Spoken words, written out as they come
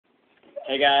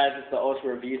Hey guys, it's the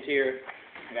Ultra Reviews here.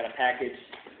 I got a package.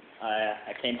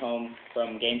 I came home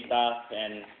from GameStop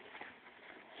and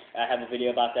I have a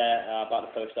video about that. About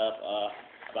to post up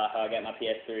about how I got my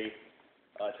PS3,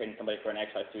 trading somebody for an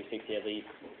Xbox 360 Elite.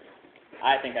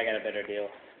 I think I got a better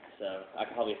deal, so I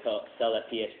could probably sell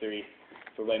that PS3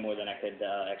 for way more than I could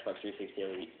Xbox 360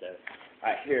 Elite. So,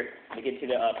 alright, here, to get to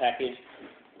the package.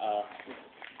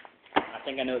 I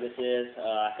think I know what this is.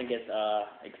 I think it's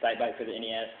excitebike for the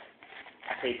NES.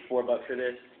 I paid $4 for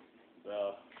this. $3.67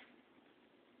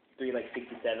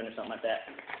 or something like that.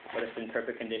 But it's in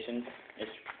perfect condition.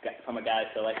 It's from a guy's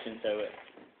selection, so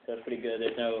it's pretty good.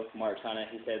 There's no marks on it.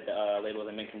 He said the label is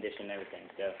in mint condition and everything.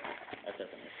 So that's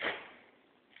definitely.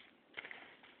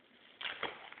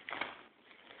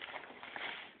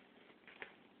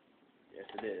 Yes,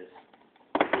 it is.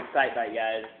 Excitebike,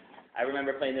 guys. I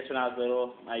remember playing this when I was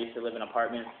little. I used to live in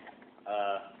apartments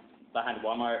behind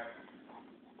Walmart.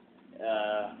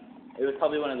 It was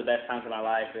probably one of the best times of my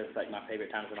life. It was like my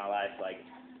favorite times of my life. Like,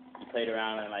 you played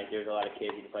around and like there was a lot of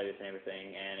kids you could play with and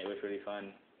everything, and it was really fun.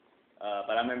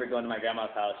 But I remember going to my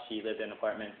grandma's house. She lived in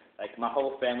apartments. Like, my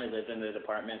whole family lived in those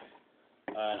apartments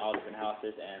in all different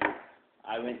houses, and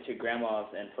I went to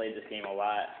grandma's and played this game a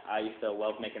lot. I used to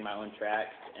love making my own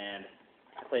tracks, and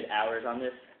I played hours on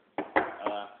this.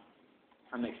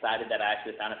 I'm excited that I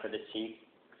actually found it for this cheap.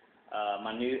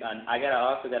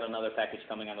 I also got another package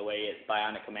coming on the way. It's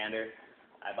Bionic Commander.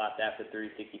 I bought that for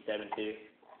 $3.67 too.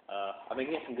 I've been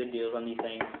getting some good deals on these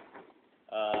things.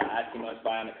 I've seen most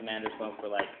Bionic Commanders going for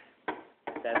like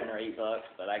 $7 or $8,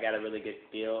 but I got a really good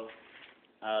deal.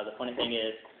 The funny thing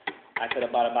is, I could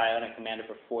have bought a Bionic Commander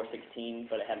for $4.16,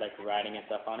 but it had like writing and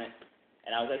stuff on it,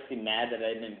 and I was actually mad that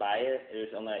I didn't buy it. It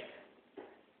was only like,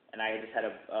 and I just had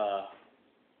to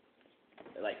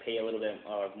like pay a little bit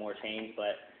more change,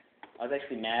 but I was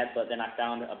actually mad. But then I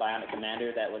found a Bionic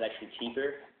Commander that was actually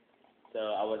cheaper, so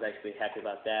I was actually happy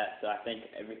about that. So I think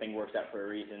everything works out for a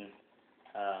reason.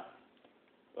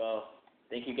 Well,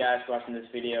 thank you guys for watching this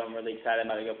video. I'm really excited. I'm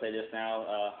about to go play this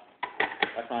now.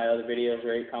 Watch my other videos,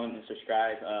 rate, comment, and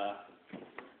subscribe.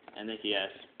 And thank you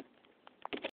guys.